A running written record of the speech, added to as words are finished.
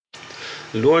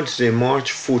Lord's Day,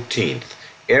 March 14th.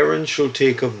 Aaron shall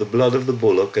take of the blood of the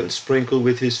bullock, and sprinkle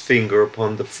with his finger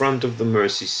upon the front of the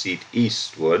mercy seat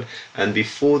eastward, and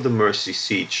before the mercy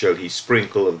seat shall he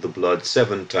sprinkle of the blood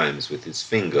 7 times with his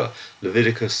finger.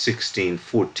 Leviticus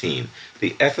 16:14.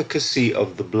 The efficacy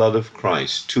of the blood of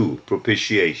Christ. 2.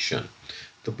 Propitiation.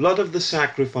 The blood of the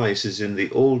sacrifices in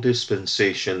the old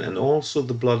dispensation, and also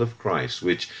the blood of Christ,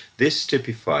 which this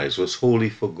typifies, was holy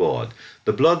for God.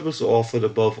 The blood was offered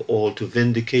above all to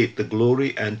vindicate the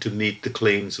glory and to meet the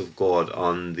claims of God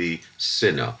on the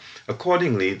sinner.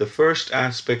 Accordingly, the first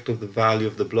aspect of the value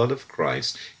of the blood of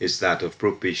Christ is that of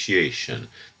propitiation.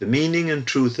 The meaning and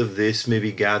truth of this may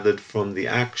be gathered from the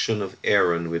action of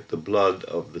Aaron with the blood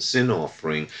of the sin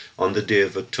offering on the Day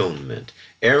of Atonement.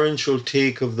 Aaron shall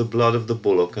take of the blood of the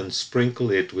bullock, and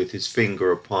sprinkle it with his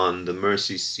finger upon the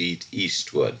mercy seat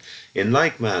eastward. In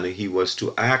like manner he was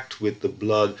to act with the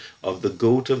blood of the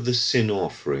goat of the sin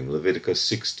offering, Leviticus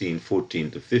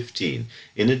 16:14-15.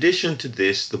 In addition to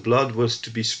this, the blood was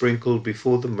to be sprinkled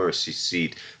before the mercy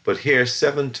seat, but here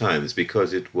 7 times,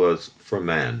 because it was for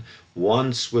man.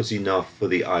 Once was enough for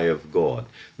the eye of God.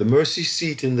 The mercy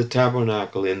seat in the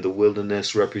tabernacle in the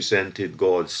wilderness represented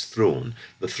God's throne,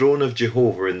 the throne of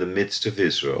Jehovah in the midst of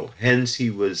Israel. Hence he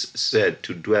was said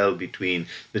to dwell between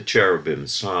the cherubim,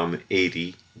 Psalm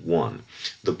 81.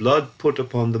 The blood put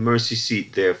upon the mercy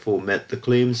seat therefore met the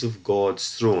claims of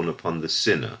God's throne upon the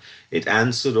sinner. It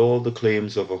answered all the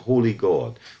claims of a holy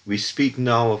God. We speak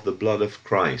now of the blood of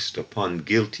Christ upon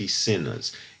guilty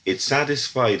sinners. It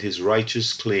satisfied his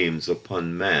righteous claims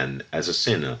upon man as a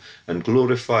sinner, and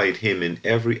glorified him in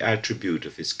every attribute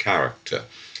of his character.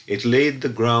 It laid the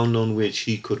ground on which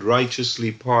he could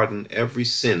righteously pardon every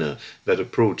sinner that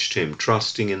approached him,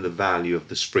 trusting in the value of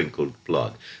the sprinkled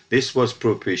blood. This was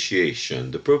propitiation,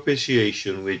 the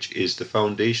propitiation which is the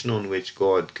foundation on which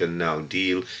God can now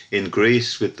deal in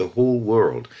grace with the whole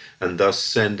world, and thus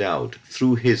send out,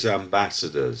 through his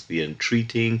ambassadors, the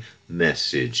entreating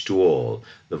message to all,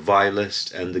 the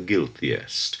vilest and the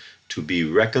guiltiest, to be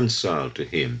reconciled to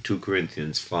him. 2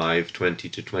 Corinthians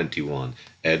 5:20-21.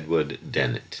 Edward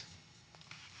Dennett.